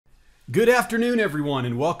Good afternoon, everyone,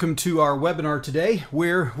 and welcome to our webinar today,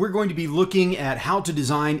 where we're going to be looking at how to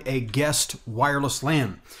design a guest wireless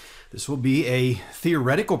LAN. This will be a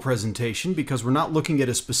theoretical presentation because we're not looking at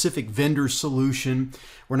a specific vendor solution.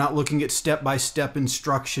 We're not looking at step-by-step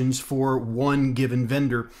instructions for one given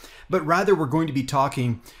vendor, but rather we're going to be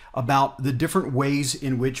talking about the different ways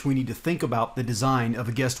in which we need to think about the design of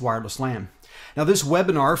a guest wireless LAN. Now, this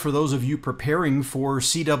webinar, for those of you preparing for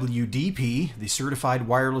CWDP, the Certified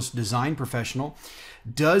Wireless Design Professional,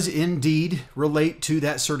 does indeed relate to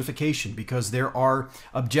that certification because there are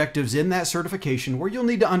objectives in that certification where you'll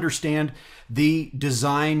need to understand the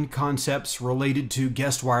design concepts related to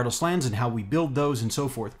guest wireless LANs and how we build those and so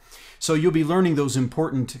forth. So you'll be learning those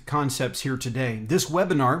important concepts here today. This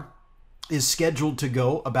webinar is scheduled to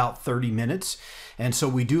go about 30 minutes. And so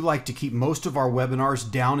we do like to keep most of our webinars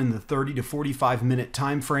down in the 30 to 45 minute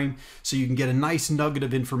time frame so you can get a nice nugget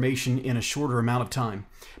of information in a shorter amount of time.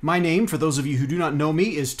 My name, for those of you who do not know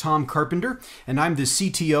me, is Tom Carpenter, and I'm the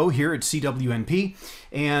CTO here at CWNP.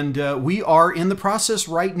 And we are in the process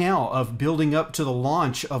right now of building up to the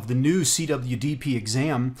launch of the new CWDP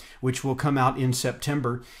exam, which will come out in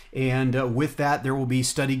September. And with that, there will be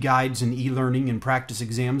study guides and e-learning and practice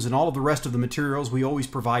exams and all of the rest of the materials we always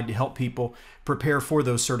provide to help people prepare for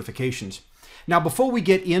those certifications. Now, before we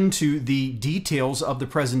get into the details of the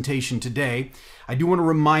presentation today, I do want to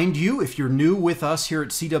remind you, if you're new with us here at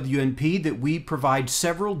CWNP, that we provide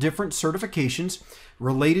several different certifications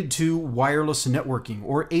related to wireless networking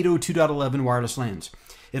or 802.11 wireless LANs.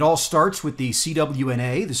 It all starts with the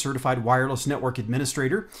CWNA, the Certified Wireless Network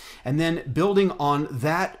Administrator, and then building on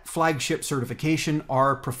that flagship certification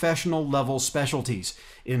are professional level specialties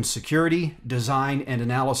in security, design, and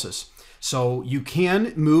analysis. So you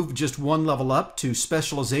can move just one level up to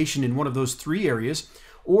specialization in one of those three areas,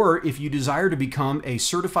 or if you desire to become a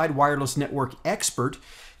certified wireless network expert,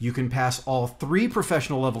 you can pass all three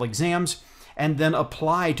professional level exams and then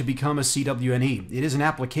apply to become a CWNE. It is an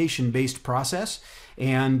application-based process,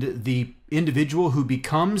 and the individual who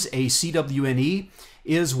becomes a CWNE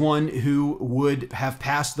is one who would have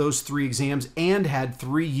passed those three exams and had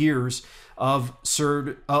 3 years of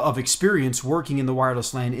experience working in the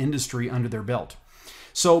wireless LAN industry under their belt.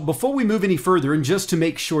 So before we move any further, and just to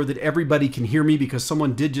make sure that everybody can hear me, because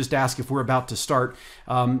someone did just ask if we're about to start,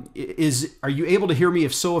 are you able to hear me?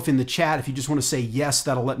 If so, if in the chat, if you just want to say yes,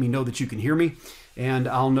 that'll let me know that you can hear me, and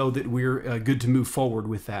I'll know that we're good to move forward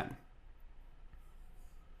with that.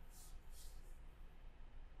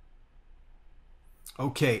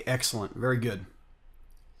 Okay, excellent. Very good.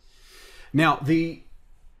 Now, the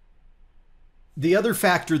other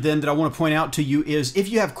factor then that I want to point out to you is if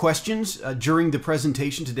you have questions during the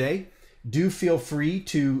presentation today, do feel free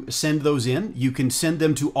to send those in. You can send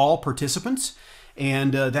them to all participants,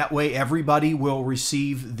 and that way everybody will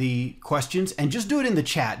receive the questions. And just do it in the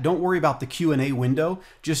chat. Don't worry about the Q&A window.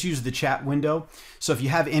 Just use the chat window. So if you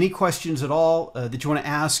have any questions at all that you want to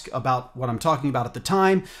ask about what I'm talking about at the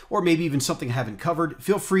time, or maybe even something I haven't covered,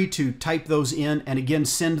 feel free to type those in and again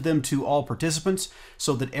send them to all participants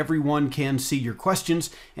so that everyone can see your questions,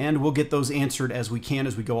 and we'll get those answered as we can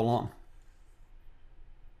as we go along.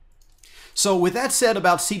 So with that said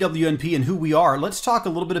about CWNP and who we are, let's talk a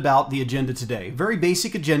little bit about the agenda today. Very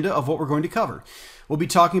basic agenda of what we're going to cover. We'll be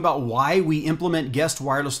talking about why we implement guest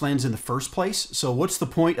wireless LANs in the first place. So what's the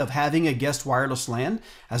point of having a guest wireless LAN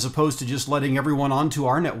as opposed to just letting everyone onto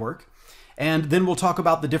our network? And then we'll talk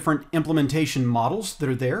about the different implementation models that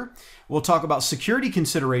are there. We'll talk about security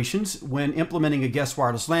considerations when implementing a guest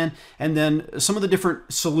wireless LAN, and then some of the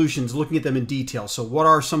different solutions, looking at them in detail. So what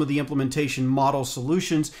are some of the implementation model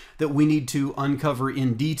solutions that we need to uncover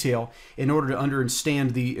in detail in order to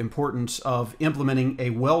understand the importance of implementing a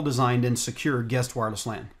well-designed and secure guest wireless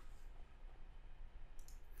LAN?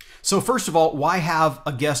 So first of all, why have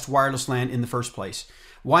a guest wireless LAN in the first place?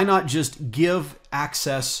 Why not just give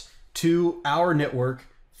access to our network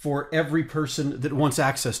for every person that wants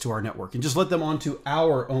access to our network and just let them onto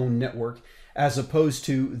our own network as opposed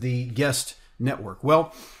to the guest network?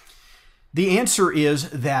 Well, the answer is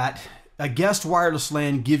that a guest wireless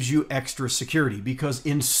LAN gives you extra security because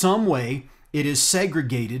in some way it is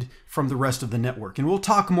segregated from the rest of the network. And we'll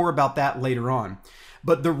talk more about that later on.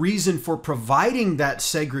 But the reason for providing that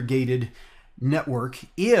segregated network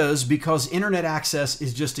is because internet access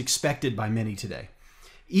is just expected by many today.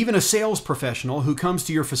 Even a sales professional who comes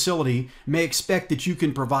to your facility may expect that you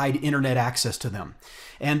can provide internet access to them.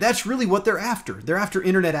 And that's really what they're after. They're after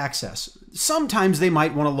internet access. Sometimes they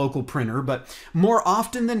might want a local printer, but more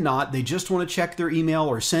often than not, they just want to check their email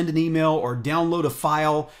or send an email or download a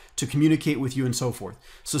file to communicate with you and so forth.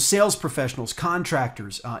 So sales professionals,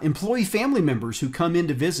 contractors, employee family members who come in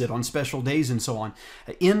to visit on special days and so on,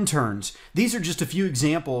 interns. These are just a few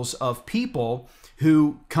examples of people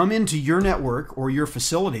who come into your network or your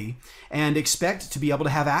facility and expect to be able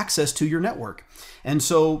to have access to your network. And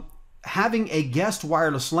so having a guest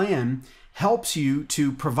wireless LAN helps you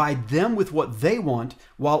to provide them with what they want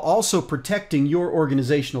while also protecting your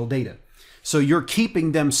organizational data. So you're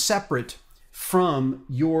keeping them separate from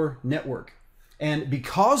your network. And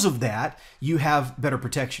because of that, you have better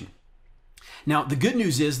protection. Now, the good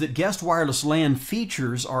news is that guest wireless LAN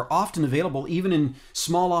features are often available even in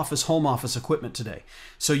small office, home office equipment today.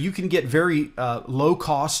 So you can get very low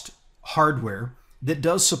cost hardware that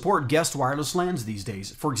does support guest wireless LANs these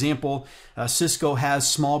days. For example, Cisco has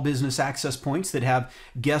small business access points that have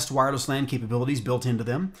guest wireless LAN capabilities built into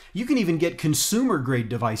them. You can even get consumer grade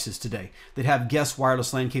devices today that have guest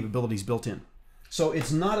wireless LAN capabilities built in. So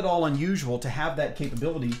it's not at all unusual to have that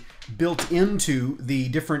capability built into the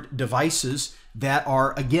different devices that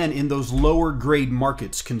are, again, in those lower grade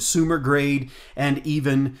markets, consumer grade and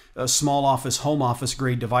even small office, home office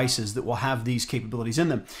grade devices that will have these capabilities in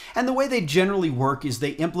them. And the way they generally work is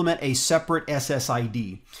they implement a separate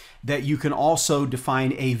SSID that you can also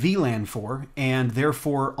define a VLAN for, and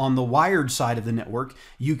therefore on the wired side of the network,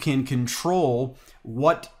 you can control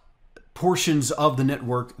what portions of the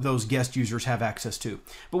network those guest users have access to.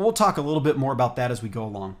 But we'll talk a little bit more about that as we go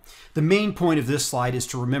along. The main point of this slide is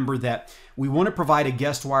to remember that we want to provide a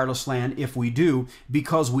guest wireless LAN if we do,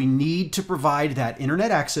 because we need to provide that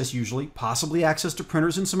internet access, usually, possibly access to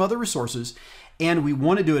printers and some other resources, and we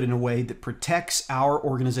want to do it in a way that protects our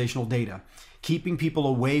organizational data, keeping people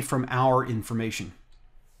away from our information.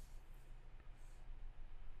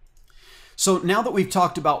 So now that we've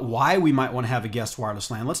talked about why we might want to have a guest wireless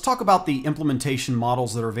LAN, let's talk about the implementation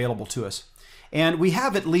models that are available to us. And we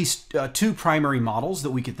have at least two primary models that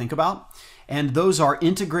we could think about, and those are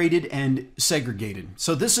integrated and segregated.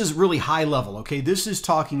 So this is really high level, okay? This is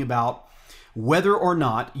talking about whether or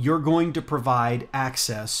not you're going to provide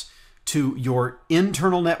access to your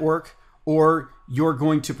internal network, or you're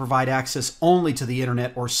going to provide access only to the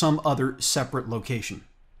internet or some other separate location.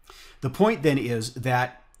 The point then is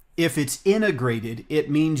that if it's integrated, it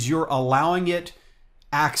means you're allowing it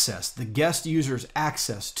access, the guest user's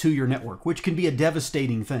access to your network, which can be a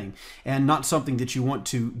devastating thing and not something that you want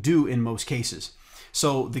to do in most cases.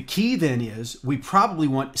 So the key then is we probably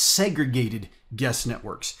want segregated guest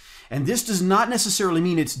networks. And this does not necessarily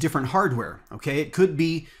mean it's different hardware, okay? It could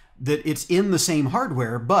be that it's in the same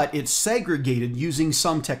hardware, but it's segregated using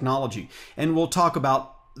some technology. And we'll talk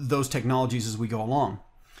about those technologies as we go along.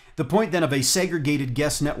 The point then of a segregated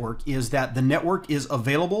guest network is that the network is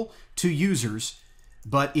available to users,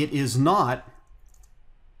 but it is not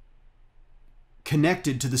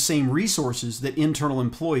connected to the same resources that internal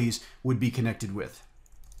employees would be connected with.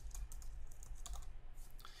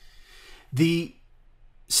 The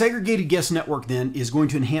segregated guest network then is going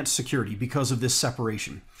to enhance security because of this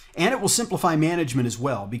separation. And it will simplify management as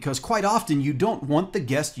well, because quite often you don't want the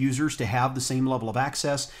guest users to have the same level of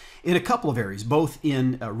access in a couple of areas, both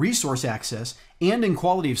in resource access and in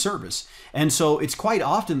quality of service. And so it's quite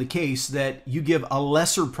often the case that you give a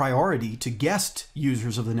lesser priority to guest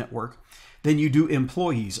users of the network than you do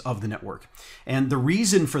employees of the network. And the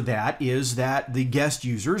reason for that is that the guest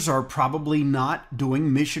users are probably not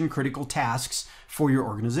doing mission critical tasks for your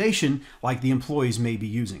organization like the employees may be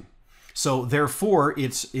using. So therefore,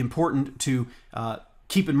 it's important to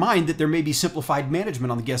keep in mind that there may be simplified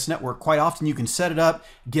management on the guest network. Quite often you can set it up,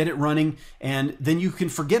 get it running, and then you can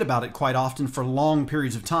forget about it quite often for long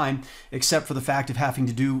periods of time, except for the fact of having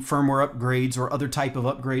to do firmware upgrades or other type of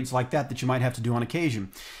upgrades like that that you might have to do on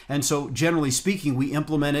occasion. And so generally speaking, we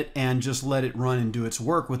implement it and just let it run and do its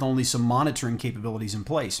work with only some monitoring capabilities in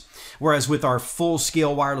place. Whereas with our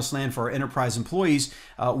full-scale wireless LAN for our enterprise employees,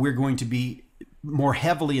 we're going to be more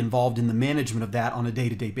heavily involved in the management of that on a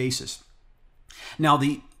day-to-day basis. Now,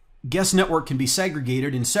 the guest network can be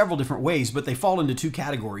segregated in several different ways, but they fall into two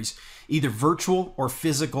categories, either virtual or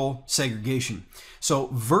physical segregation. So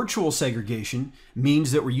virtual segregation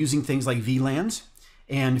means that we're using things like VLANs,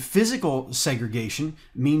 and physical segregation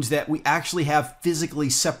means that we actually have physically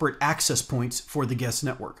separate access points for the guest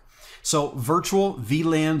network. So virtual,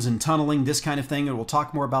 VLANs and tunneling, this kind of thing, and we'll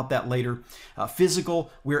talk more about that later.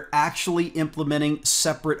 Physical, we're actually implementing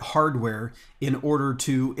separate hardware in order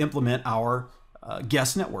to implement our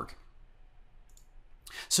guest network.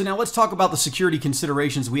 So now let's talk about the security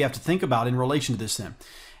considerations we have to think about in relation to this then.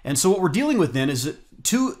 And so what we're dealing with then is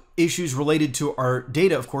two issues related to our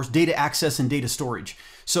data, of course, data access and data storage.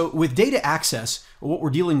 So with data access, what we're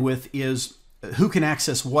dealing with is who can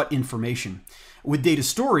access what information. With data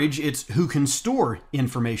storage, it's who can store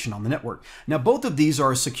information on the network. Now, both of these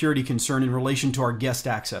are a security concern in relation to our guest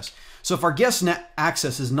access. So if our guest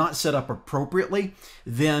access is not set up appropriately,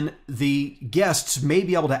 then the guests may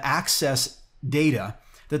be able to access data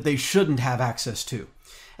that they shouldn't have access to.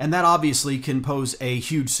 And that obviously can pose a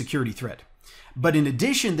huge security threat. But in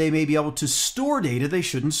addition, they may be able to store data they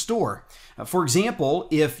shouldn't store. For example,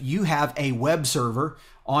 if you have a web server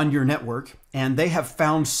on your network and they have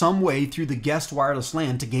found some way through the guest wireless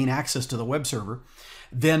LAN to gain access to the web server,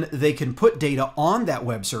 then they can put data on that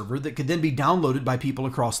web server that could then be downloaded by people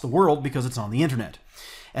across the world because it's on the internet.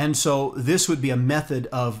 And so this would be a method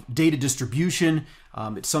of data distribution.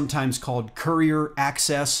 It's sometimes called courier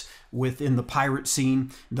access within the pirate scene.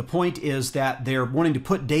 The point is that they're wanting to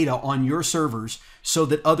put data on your servers so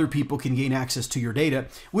that other people can gain access to your data,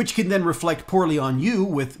 which can then reflect poorly on you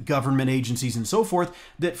with government agencies and so forth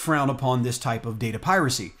that frown upon this type of data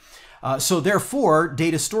piracy. So therefore,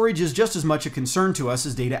 data storage is just as much a concern to us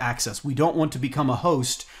as data access. We don't want to become a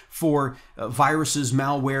host for viruses,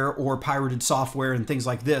 malware, or pirated software and things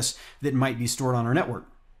like this that might be stored on our network.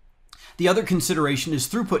 The other consideration is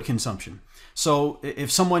throughput consumption. So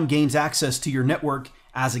if someone gains access to your network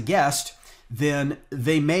as a guest, then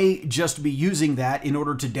they may just be using that in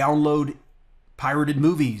order to download pirated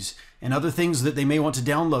movies and other things that they may want to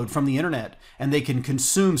download from the internet, and they can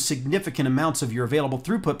consume significant amounts of your available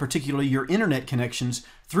throughput, particularly your internet connections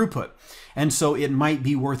throughput. And so it might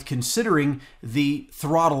be worth considering the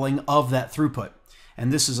throttling of that throughput.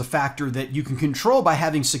 And this is a factor that you can control by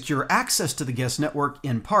having secure access to the guest network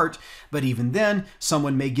in part, but even then,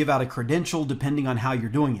 someone may give out a credential depending on how you're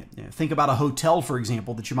doing it. You know, think about a hotel, for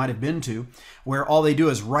example, that you might have been to, where all they do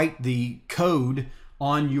is write the code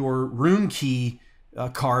on your room key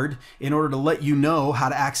card in order to let you know how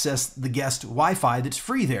to access the guest Wi-Fi that's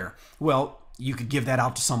free there. Well, you could give that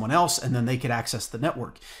out to someone else and then they could access the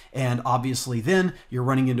network. And obviously then you're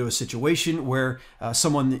running into a situation where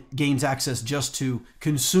someone that gains access just to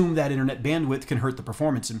consume that internet bandwidth can hurt the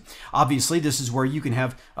performance. And obviously this is where you can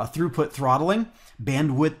have throughput throttling,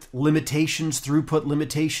 bandwidth limitations, throughput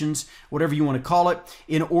limitations, whatever you want to call it,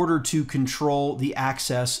 in order to control the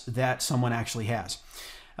access that someone actually has.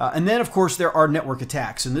 And then, of course, there are network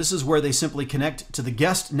attacks, and this is where they simply connect to the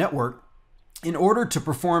guest network in order to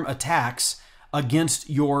perform attacks against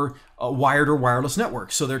your wired or wireless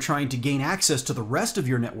network. So they're trying to gain access to the rest of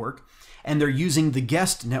your network, and they're using the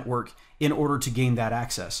guest network in order to gain that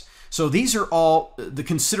access. So these are all the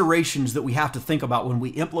considerations that we have to think about when we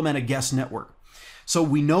implement a guest network. So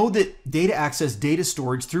we know that data access, data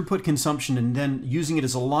storage, throughput consumption, and then using it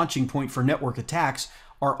as a launching point for network attacks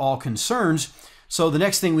are all concerns. So the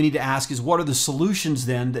next thing we need to ask is, what are the solutions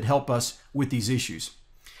then that help us with these issues?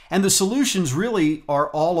 And the solutions really are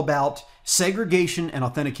all about segregation and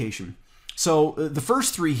authentication. So the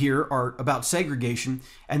first three here are about segregation,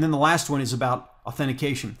 and then the last one is about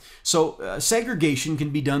authentication. So segregation can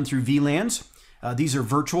be done through VLANs. These are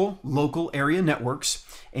virtual local area networks,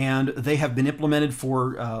 and they have been implemented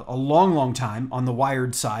for a long time on the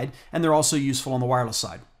wired side, and they're also useful on the wireless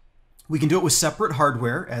side. We can do it with separate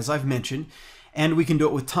hardware, as I've mentioned, and we can do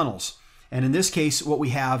it with tunnels. And in this case, what we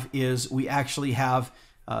have is we actually have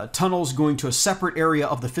tunnels going to a separate area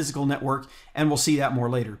of the physical network, and we'll see that more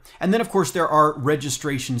later. And then, of course, there are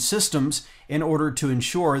registration systems in order to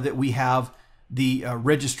ensure that we have the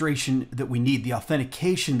registration that we need, the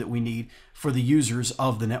authentication that we need for the users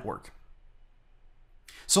of the network.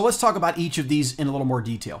 So let's talk about each of these in a little more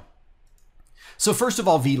detail. So first of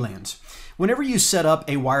all, VLANs. Whenever you set up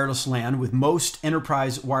a wireless LAN with most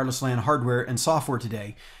enterprise wireless LAN hardware and software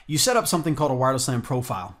today, you set up something called a wireless LAN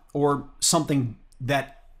profile, or something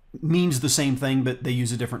that means the same thing, but they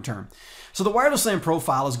use a different term. So the wireless LAN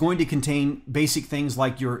profile is going to contain basic things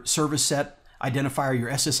like your service set identifier, your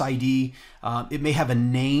SSID. It may have a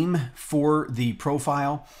name for the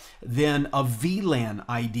profile. Then a VLAN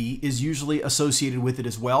ID is usually associated with it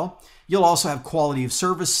as well. You'll also have quality of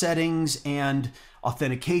service settings and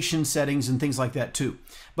authentication settings and things like that too.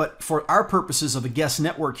 But for our purposes of a guest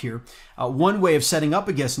network here, one way of setting up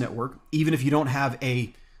a guest network, even if you don't have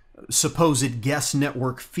a supposed guest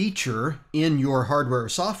network feature in your hardware or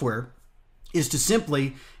software, is to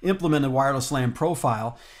simply implement a wireless LAN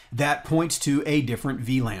profile that points to a different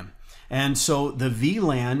VLAN. And so the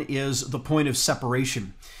VLAN is the point of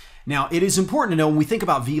separation. Now, it is important to know when we think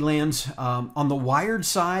about VLANs, on the wired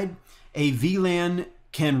side, a VLAN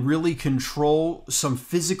can really control some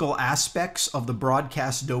physical aspects of the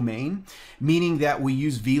broadcast domain, meaning that we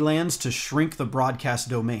use VLANs to shrink the broadcast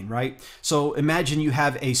domain, right? So imagine you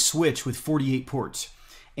have a switch with 48 ports,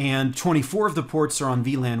 and 24 of the ports are on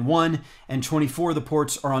VLAN 1 and 24 of the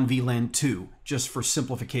ports are on VLAN 2, just for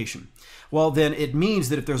simplification. Well, then it means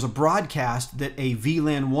that if there's a broadcast that a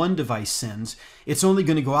VLAN 1 device sends, it's only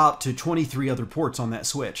going to go out to 23 other ports on that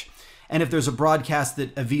switch. And if there's a broadcast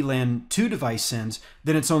that a VLAN 2 device sends,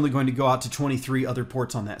 then it's only going to go out to 23 other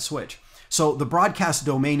ports on that switch. So the broadcast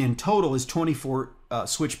domain in total is 24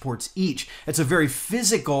 switch ports each. It's a very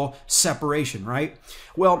physical separation, right?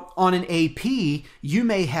 Well, on an AP, you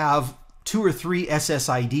may have 2 or 3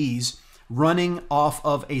 SSIDs running off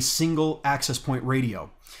of a single access point radio.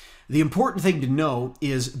 The important thing to know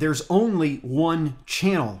is there's only one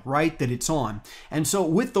channel, right, that it's on. And so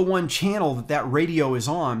with the one channel that that radio is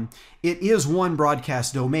on, it is one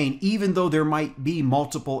broadcast domain, even though there might be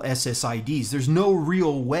multiple SSIDs. There's no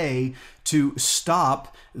real way to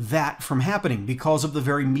stop that from happening because of the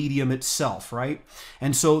very medium itself, right?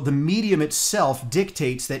 And so the medium itself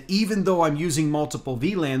dictates that even though I'm using multiple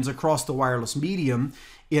VLANs across the wireless medium,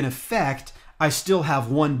 in effect, I still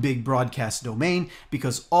have one big broadcast domain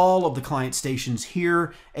because all of the client stations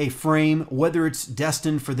hear a frame, whether it's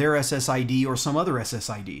destined for their SSID or some other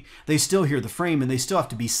SSID. They still hear the frame and they still have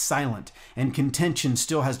to be silent, and contention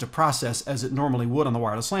still has to process as it normally would on the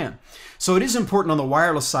wireless LAN. So it is important on the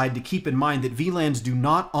wireless side to keep in mind that VLANs do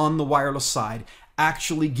not on the wireless side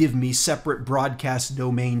actually give me separate broadcast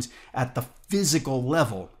domains at the physical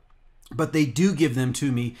level, but they do give them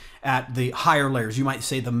to me at the higher layers. You might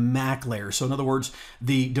say the MAC layer. So in other words,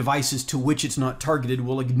 the devices to which it's not targeted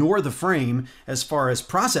will ignore the frame as far as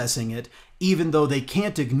processing it, even though they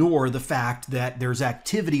can't ignore the fact that there's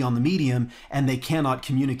activity on the medium and they cannot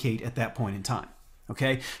communicate at that point in time.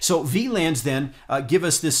 Okay, so VLANs then give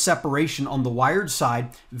us this separation on the wired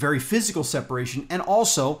side, very physical separation, and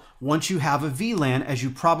also once you have a VLAN, as you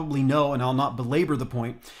probably know, and I'll not belabor the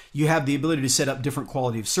point, you have the ability to set up different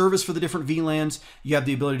quality of service for the different VLANs, you have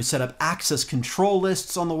the ability to set up access control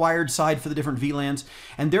lists on the wired side for the different VLANs,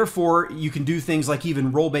 and therefore you can do things like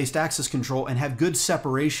even role-based access control and have good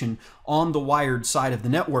separation on the wired side of the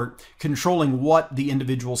network, controlling what the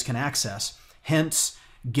individuals can access. Hence,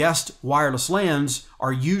 guest wireless LANs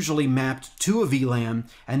are usually mapped to a VLAN,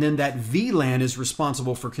 and then that VLAN is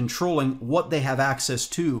responsible for controlling what they have access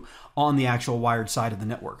to on the actual wired side of the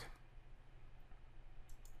network.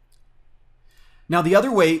 Now, the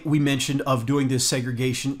other way we mentioned of doing this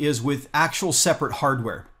segregation is with actual separate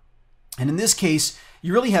hardware. And in this case,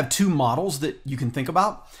 you really have two models that you can think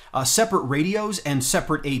about, separate radios and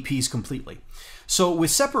separate APs completely. So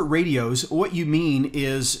with separate radios, what you mean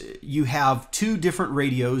is you have two different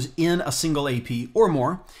radios in a single AP or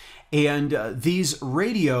more, and these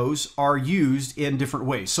radios are used in different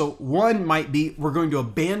ways. So one might be, we're going to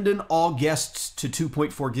abandon all guests to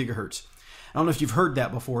 2.4 gigahertz. I don't know if you've heard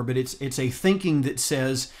that before, but it's a thinking that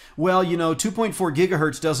says, well, you know, 2.4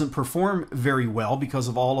 gigahertz doesn't perform very well because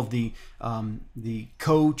of all of the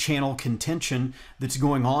co-channel contention that's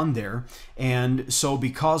going on there. And so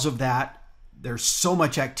because of that, there's so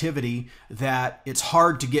much activity that it's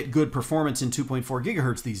hard to get good performance in 2.4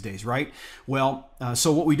 gigahertz these days, right? Well,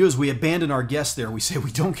 so what we do is we abandon our guests there. We say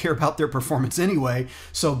we don't care about their performance anyway,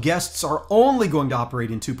 so guests are only going to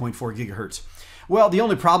operate in 2.4 gigahertz. Well, the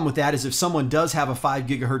only problem with that is if someone does have a 5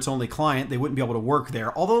 gigahertz only client, they wouldn't be able to work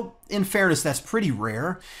there. Although, in fairness, that's pretty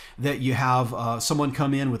rare that you have someone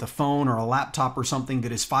come in with a phone or a laptop or something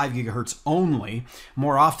that is 5 gigahertz only.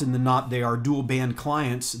 More often than not, they are dual band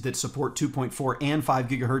clients that support 2.4 and 5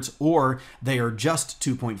 gigahertz, or they are just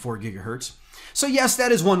 2.4 gigahertz. So yes,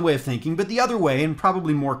 that is one way of thinking, but the other way, and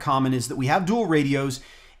probably more common, is that we have dual radios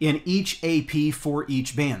in each AP for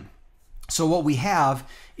each band. So what we have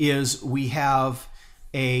is we have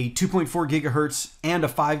a 2.4 gigahertz and a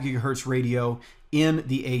 5 gigahertz radio in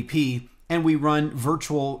the AP, and we run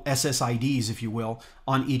virtual SSIDs, if you will,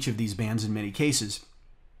 on each of these bands in many cases.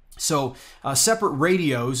 So separate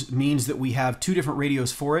radios means that we have two different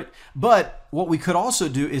radios for it, but what we could also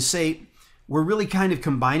do is say we're really kind of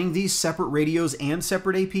combining these separate radios and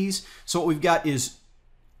separate APs. So what we've got is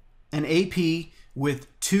an AP with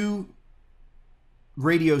two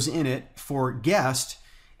radios in it for guest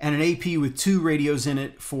and an AP with two radios in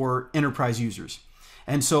it for enterprise users.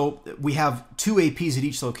 And so we have two APs at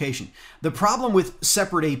each location. The problem with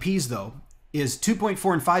separate APs, though, is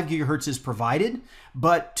 2.4 and 5 gigahertz is provided,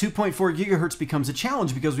 but 2.4 gigahertz becomes a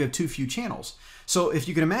challenge because we have too few channels. So if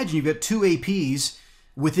you can imagine, you've got two APs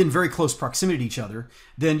within very close proximity to each other,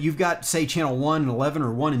 then you've got, say, channel 1 and 11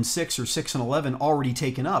 or 1 and 6 or 6 and 11 already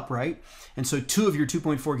taken up, right? And so 2 of your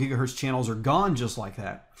 2.4 gigahertz channels are gone just like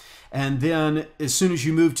that. And then as soon as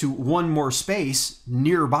you move to one more space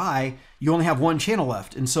nearby, you only have one channel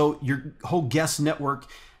left. And so your whole guest network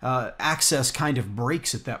access kind of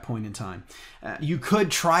breaks at that point in time. You could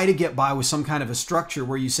try to get by with some kind of a structure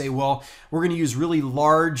where you say, well, we're going to use really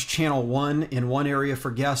large channel 1 in one area for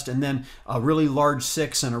guest, and then a really large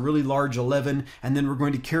 6 and a really large 11, and then we're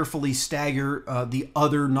going to carefully stagger the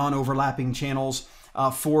other non-overlapping channels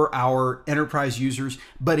for our enterprise users.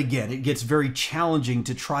 But again, it gets very challenging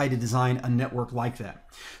to try to design a network like that.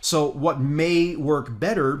 So what may work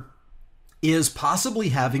better is possibly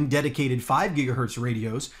having dedicated 5 gigahertz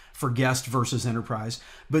radios for guest versus enterprise,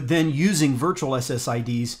 but then using virtual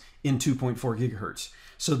SSIDs in 2.4 gigahertz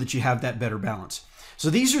so that you have that better balance. So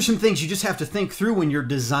these are some things you just have to think through when you're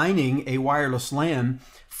designing a wireless LAN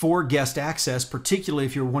for guest access, particularly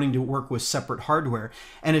if you're wanting to work with separate hardware.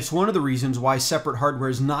 And it's one of the reasons why separate hardware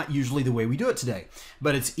is not usually the way we do it today.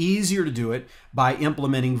 But it's easier to do it by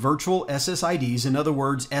implementing virtual SSIDs, in other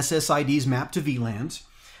words, SSIDs mapped to VLANs,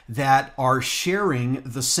 that are sharing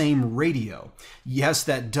the same radio. Yes,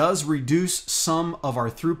 that does reduce some of our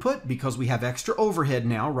throughput because we have extra overhead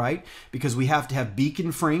now, right? Because we have to have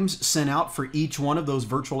beacon frames sent out for each one of those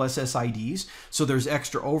virtual SSIDs. So there's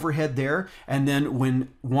extra overhead there. And then when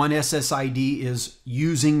one SSID is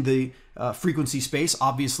using the frequency space,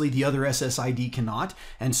 obviously the other SSID cannot,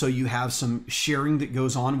 and so you have some sharing that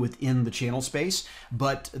goes on within the channel space,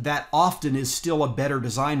 but that often is still a better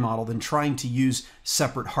design model than trying to use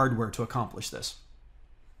separate hardware to accomplish this.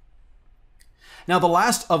 Now, the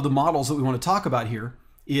last of the models that we want to talk about here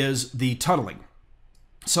is the tunneling.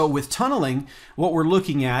 So with tunneling, what we're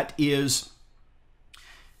looking at is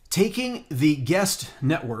taking the guest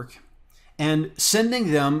network and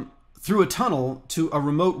sending them through a tunnel to a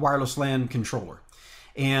remote wireless LAN controller.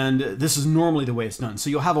 And this is normally the way it's done. So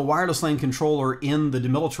you'll have a wireless LAN controller in the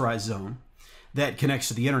demilitarized zone that connects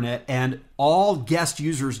to the internet, and all guest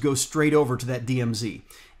users go straight over to that DMZ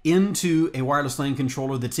into a wireless LAN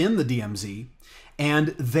controller that's in the DMZ, and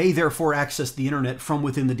they therefore access the internet from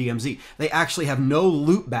within the DMZ. They actually have no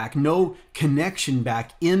loop back, no connection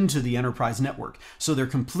back into the enterprise network. So they're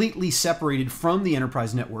completely separated from the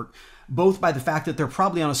enterprise network, both by the fact that they're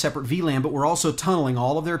probably on a separate VLAN, but we're also tunneling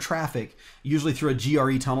all of their traffic, usually through a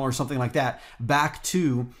GRE tunnel or something like that, back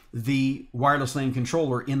to the wireless LAN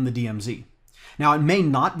controller in the DMZ. Now, it may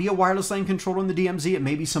not be a wireless LAN controller in the DMZ. It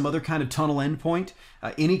may be some other kind of tunnel endpoint.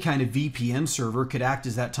 Any kind of VPN server could act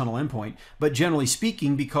as that tunnel endpoint. But generally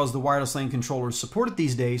speaking, because the wireless LAN controller is supported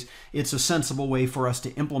these days, it's a sensible way for us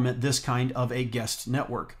to implement this kind of a guest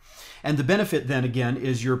network. And the benefit then again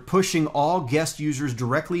is you're pushing all guest users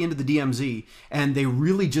directly into the DMZ, and they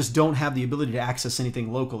really just don't have the ability to access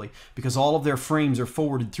anything locally because all of their frames are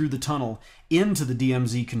forwarded through the tunnel into the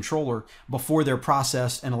DMZ controller before they're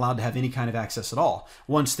processed and allowed to have any kind of access at all.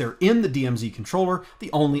 Once they're in the DMZ controller,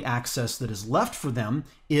 the only access that is left for them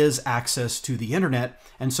is access to the internet,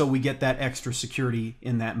 and so we get that extra security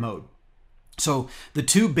in that mode. So the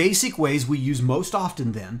two basic ways we use most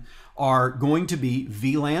often then are going to be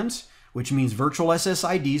VLANs, which means virtual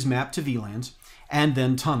SSIDs mapped to VLANs, and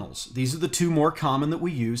then tunnels. These are the two more common that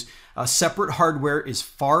we use. Separate hardware is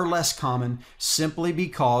far less common simply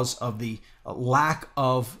because of the lack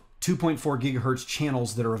of 2.4 gigahertz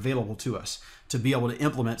channels that are available to us to be able to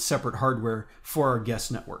implement separate hardware for our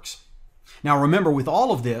guest networks. Now remember, with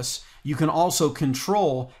all of this, you can also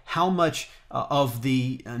control how much of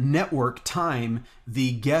the network time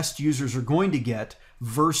the guest users are going to get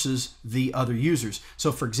versus the other users.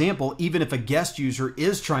 So for example, even if a guest user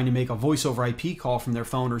is trying to make a voice over IP call from their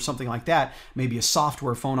phone or something like that, maybe a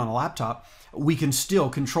software phone on a laptop, we can still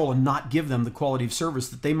control and not give them the quality of service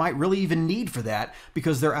that they might really even need for that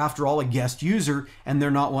because they're, after all, a guest user and they're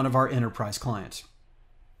not one of our enterprise clients.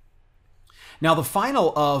 Now, the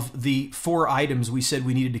final of the 4 items we said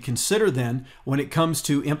we needed to consider then when it comes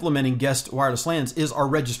to implementing guest wireless LANs is our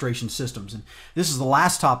registration systems. And this is the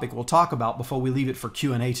last topic we'll talk about before we leave it for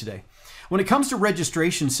Q&A today. When it comes to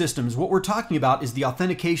registration systems, what we're talking about is the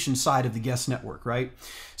authentication side of the guest network, right?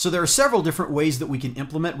 So there are several different ways that we can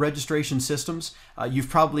implement registration systems. You've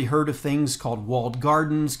probably heard of things called walled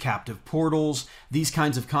gardens, captive portals. These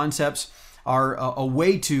kinds of concepts are a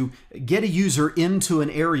way to get a user into an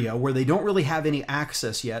area where they don't really have any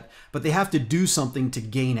access yet, but they have to do something to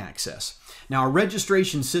gain access. Now, a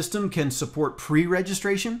registration system can support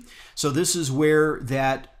pre-registration. So this is where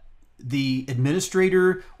that the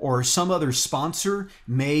administrator or some other sponsor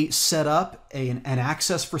may set up an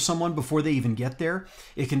access for someone before they even get there.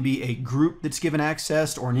 It can be a group that's given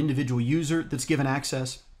access or an individual user that's given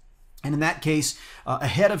access. And in that case,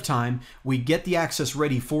 ahead of time, we get the access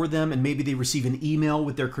ready for them, and maybe they receive an email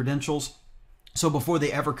with their credentials. So before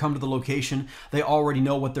they ever come to the location, they already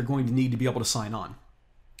know what they're going to need to be able to sign on.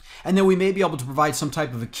 And then we may be able to provide some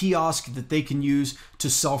type of a kiosk that they can use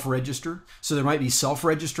to self-register. So there might be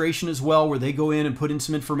self-registration as well, where they go in and put in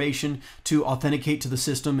some information to authenticate to the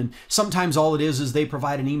system. And sometimes all it is they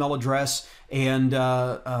provide an email address, and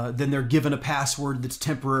then they're given a password that's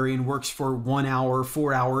temporary and works for 1 hour,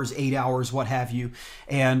 4 hours, 8 hours, what have you.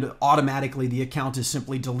 And automatically the account is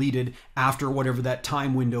simply deleted after whatever that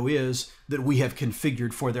time window is that we have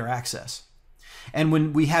configured for their access. And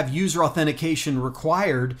when we have user authentication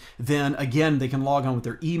required, then again, they can log on with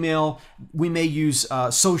their email. We may use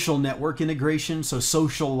social network integration, so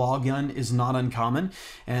social login is not uncommon.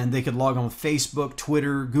 And they could log on with Facebook,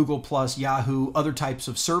 Twitter, Google+, Yahoo, other types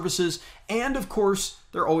of services. And of course,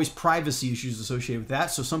 there are always privacy issues associated with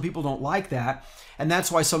that, so some people don't like that. And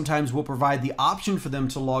that's why sometimes we'll provide the option for them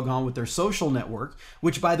to log on with their social network,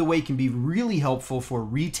 which, by the way, can be really helpful for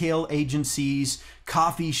retail agencies,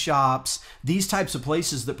 coffee shops, these types of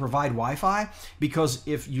places that provide Wi-Fi. Because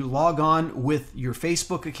if you log on with your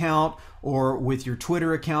Facebook account or with your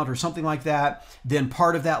Twitter account or something like that, then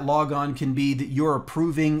part of that logon can be that you're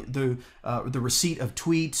approving the receipt of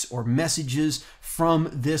tweets or messages from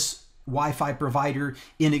this Wi-Fi provider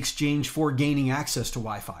in exchange for gaining access to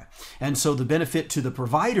Wi-Fi. And so the benefit to the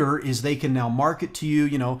provider is they can now market to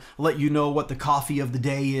you, let you know what the coffee of the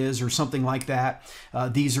day is or something like that.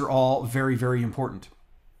 These are all very, very important.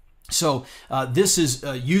 So this is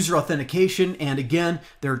user authentication, and again,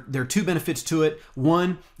 there are two benefits to it.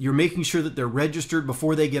 One, you're making sure that they're registered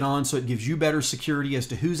before they get on, so it gives you better security as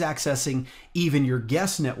to who's accessing even your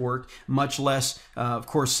guest network, much less, of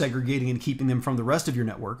course, segregating and keeping them from the rest of your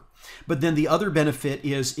network. But then the other benefit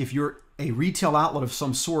is if you're a retail outlet of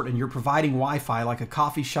some sort and you're providing Wi-Fi like a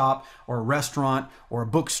coffee shop or a restaurant or a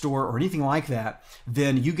bookstore or anything like that,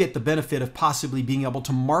 then you get the benefit of possibly being able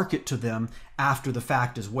to market to them after the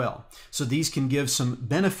fact as well. So these can give some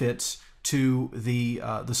benefits to the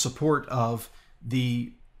support of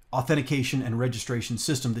the authentication and registration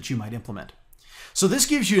system that you might implement. So this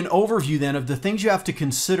gives you an overview then of the things you have to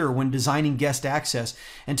consider when designing guest access.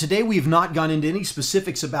 And today we have not gone into any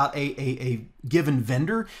specifics about a given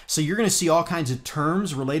vendor. So you're going to see all kinds of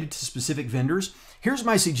terms related to specific vendors. Here's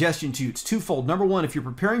my suggestion to you. It's twofold. Number one, if you're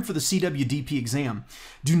preparing for the CWDP exam,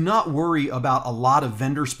 do not worry about a lot of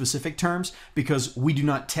vendor-specific terms because we do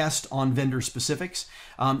not test on vendor specifics.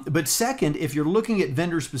 But second, if you're looking at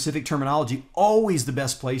vendor-specific terminology, always the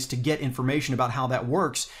best place to get information about how that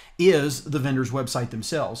works is the vendor's website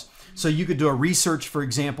themselves. So you could do a research, for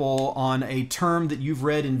example, on a term that you've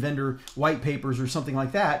read in vendor white papers or something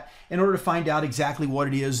like that in order to find out exactly what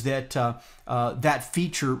it is that that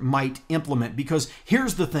feature might implement. Because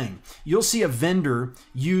here's the thing, you'll see a vendor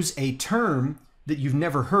use a term that you've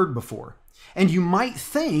never heard before. And you might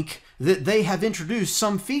think that they have introduced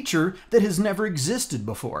some feature that has never existed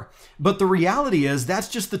before. But the reality is that's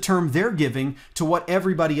just the term they're giving to what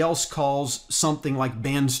everybody else calls something like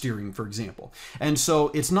band steering, for example. And so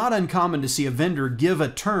it's not uncommon to see a vendor give a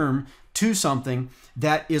term to something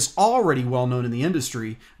that is already well known in the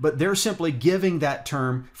industry, but they're simply giving that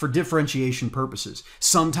term for differentiation purposes.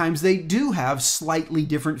 Sometimes they do have slightly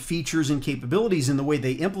different features and capabilities in the way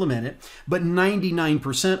they implement it, but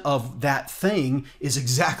 99% of that thing is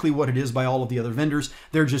exactly what it is by all of the other vendors.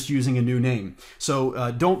 They're just using a new name.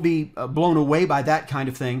 So don't be blown away by that kind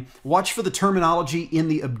of thing. Watch for the terminology in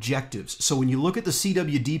the objectives. So when you look at the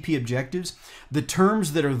CWDP objectives, the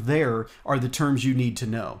terms that are there are the terms you need to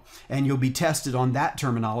know. And you'll be tested on that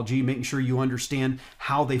terminology, making sure you understand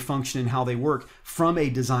how they function and how they work from a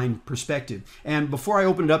design perspective. And before I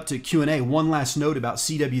open it up to Q&A, one last note about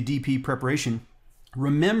CWDP preparation.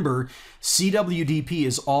 Remember, CWDP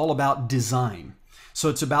is all about design. So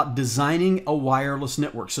it's about designing a wireless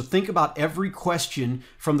network. So think about every question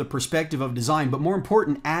from the perspective of design, but more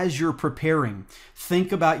important, as you're preparing,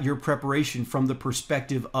 think about your preparation from the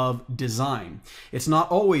perspective of design. It's not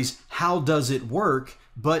always how does it work,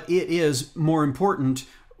 but it is more important,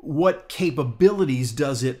 what capabilities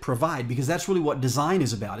does it provide? Because that's really what design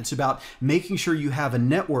is about. It's about making sure you have a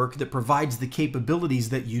network that provides the capabilities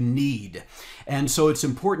that you need. And so it's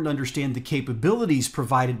important to understand the capabilities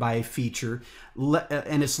provided by a feature,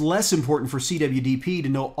 and it's less important for CWDP to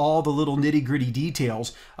know all the little nitty-gritty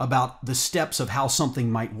details about the steps of how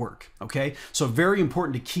something might work, okay? So very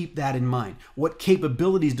important to keep that in mind. What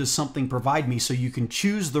capabilities does something provide me, so you can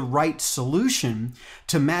choose the right solution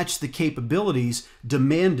to match the capabilities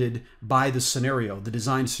demanded by the scenario, the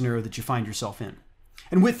design scenario that you find yourself in.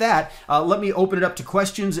 And with that, let me open it up to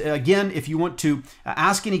questions. Again, if you want to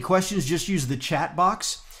ask any questions, just use the chat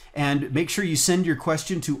box and make sure you send your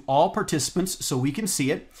question to all participants so we can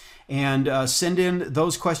see it. And send in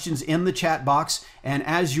those questions in the chat box. And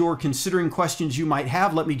as you're considering questions you might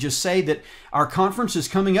have, let me just say that our conference is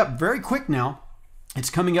coming up very quick now. It's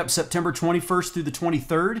coming up September 21st through the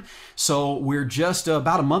 23rd, so we're just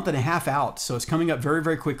about a month and a half out. So it's coming up very,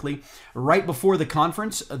 very quickly. Right before the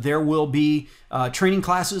conference, there will be training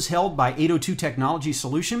classes held by 802 Technology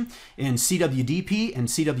Solution in CWDP and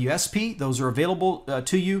CWSP. Those are available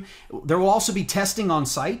to you. There will also be testing on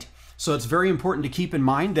site. So it's very important to keep in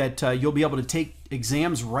mind that you'll be able to take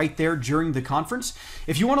exams right there during the conference.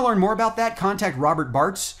 If you want to learn more about that, contact Robert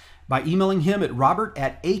Bartz by emailing him at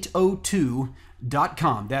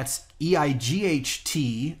robert@802.com. That's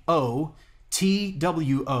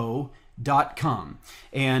EIGHTOTWO.com.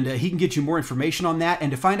 And he can get you more information on that.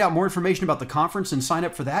 And to find out more information about the conference and sign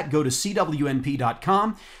up for that, go to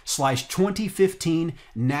cwnp.com/2015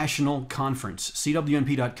 National Conference.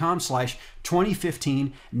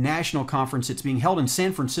 cwnp.com/2015 National Conference. It's being held in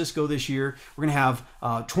San Francisco this year. We're going to have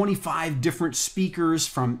 25 different speakers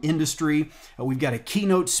from industry. We've got a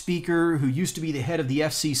keynote speaker who used to be the head of the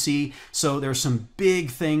FCC. So there's some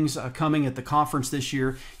big things coming at the conference this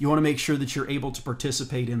year. You want to make sure that you're able to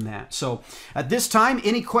participate in that. So at this time,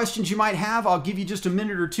 any questions you might have, I'll give you just a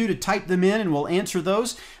minute or two to type them in and we'll answer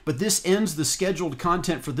those. But this ends the scheduled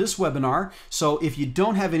content for this webinar. So if you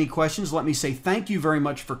don't have any questions, let me say thank you very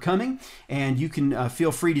much for coming. And you can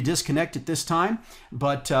feel free to disconnect at this time,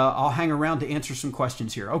 but I'll hang around to answer some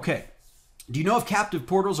questions here. Okay. Do you know if captive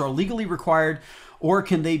portals are legally required, or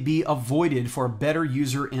can they be avoided for a better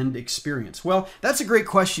user end experience? Well, that's a great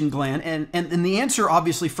question, Glenn. And the answer,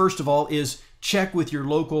 obviously, first of all, is check with your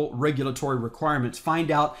local regulatory requirements.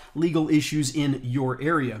 Find out legal issues in your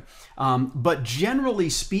area. But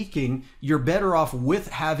generally speaking, you're better off with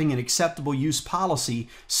having an acceptable use policy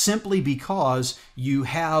simply because you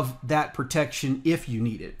have that protection if you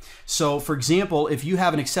need it. So for example, if you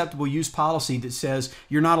have an acceptable use policy that says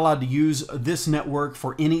you're not allowed to use this network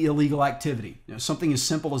for any illegal activity, something as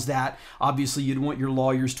simple as that, obviously you'd want your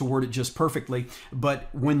lawyers to word it just perfectly. But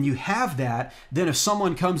when you have that, then if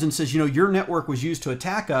someone comes and says, your network was used to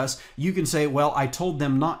attack us, you can say, well, I told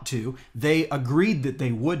them not to. They agreed that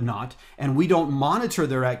they would not, and we don't monitor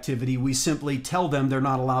their activity. We simply tell them they're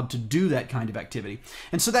not allowed to do that kind of activity.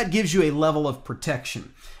 And so that gives you a level of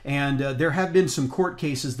protection. And there have been some court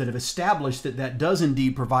cases that have established that that does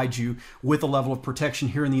indeed provide you with a level of protection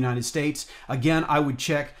here in the United States. Again, I would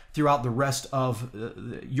check throughout the rest of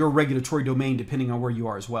your regulatory domain depending on where you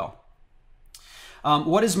are as well.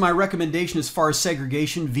 What is my recommendation as far as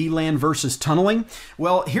segregation, VLAN versus tunneling?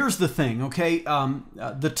 Well, here's the thing, okay?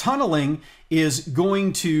 The tunneling is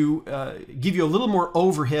going to give you a little more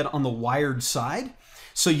overhead on the wired side.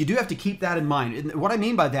 So you do have to keep that in mind. And what I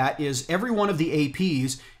mean by that is every one of the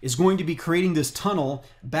APs is going to be creating this tunnel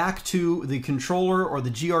back to the controller or the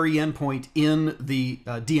GRE endpoint in the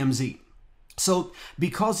DMZ. So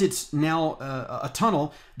because it's now a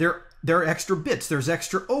tunnel, there are extra bits. There's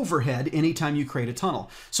extra overhead anytime you create a tunnel.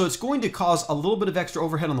 So it's going to cause a little bit of extra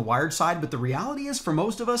overhead on the wired side, but the reality is for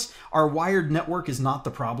most of us, our wired network is not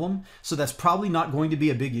the problem. So that's probably not going to be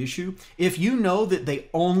a big issue. If you know that they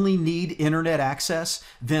only need internet access,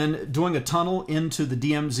 then doing a tunnel into the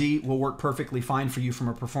DMZ will work perfectly fine for you from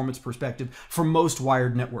a performance perspective for most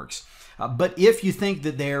wired networks. But if you think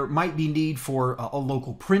that there might be need for a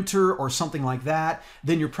local printer or something like that,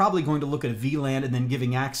 then you're probably going to look at a VLAN and then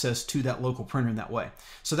giving access to that local printer in that way.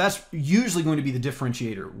 So that's usually going to be the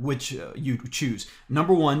differentiator, which you choose.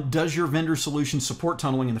 Number one, does your vendor solution support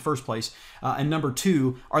tunneling in the first place? And number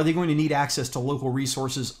two, are they going to need access to local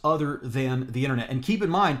resources other than the internet? And keep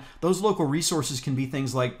in mind, those local resources can be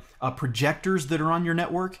things like projectors that are on your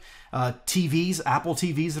network, TVs, Apple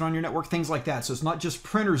TVs that are on your network, things like that. So it's not just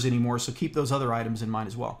printers anymore, so keep those other items in mind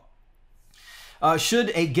as well.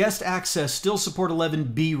 Should a guest access still support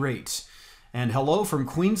 11B rates? And hello from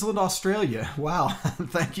Queensland, Australia. Wow,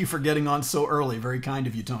 thank you for getting on so early. Very kind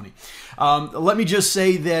of you, Tony. Let me just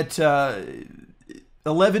say that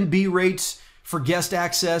 11B rates for guest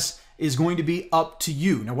access is going to be up to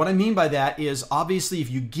you. Now, what I mean by that is obviously if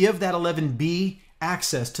you give that 11B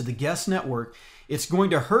access to the guest network, it's going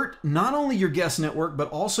to hurt not only your guest network, but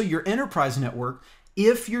also your enterprise network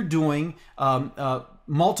if you're doing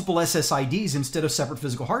multiple SSIDs instead of separate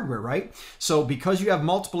physical hardware, right? So because you have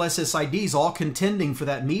multiple SSIDs all contending for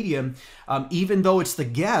that medium, even though it's the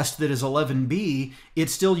guest that is 11B, it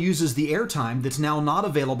still uses the airtime that's now not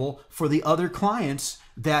available for the other clients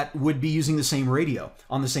that would be using the same radio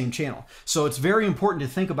on the same channel. So it's very important to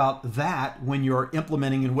think about that when you're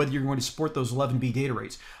implementing and whether you're going to support those 11B data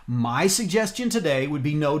rates. My suggestion today would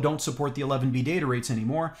be no, don't support the 11B data rates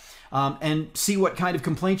anymore, and see what kind of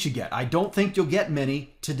complaints you get. I don't think you'll get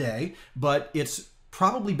many today, but it's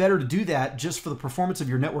probably better to do that just for the performance of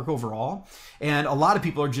your network overall. And a lot of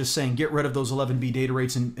people are just saying get rid of those 11B data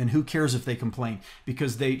rates, and who cares if they complain,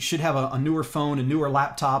 because they should have a newer phone, a newer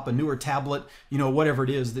laptop, a newer tablet, you know, whatever it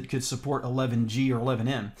is that could support 11G or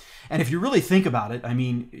 11M. And if you really think about it, I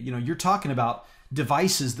mean, you know, you're talking about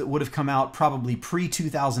devices that would have come out probably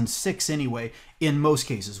pre-2006 anyway, in most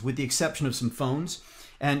cases, with the exception of some phones.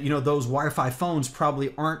 And, you know, those Wi-Fi phones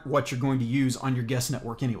probably aren't what you're going to use on your guest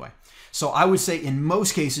network anyway. So I would say in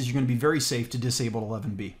most cases, you're going to be very safe to disable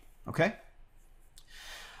 11B, okay?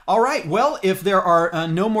 All right, well, if there are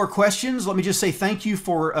no more questions, let me just say thank you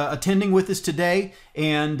for attending with us today.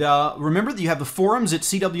 And remember that you have the forums at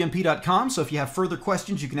cwmp.com, so if you have further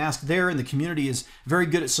questions, you can ask there, and the community is very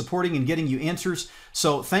good at supporting and getting you answers.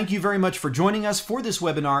 So thank you very much for joining us for this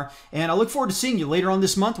webinar, and I look forward to seeing you later on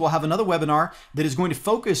this month. We'll have another webinar that is going to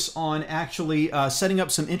focus on actually setting up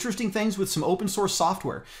some interesting things with some open source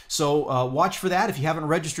software. So watch for that. If you haven't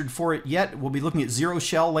registered for it yet, we'll be looking at Zero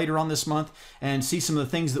Shell later on this month and see some of the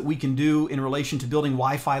things that we can do in relation to building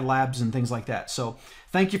Wi-Fi labs and things like that. So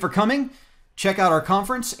thank you for coming. Check out our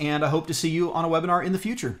conference, and I hope to see you on a webinar in the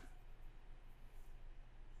future.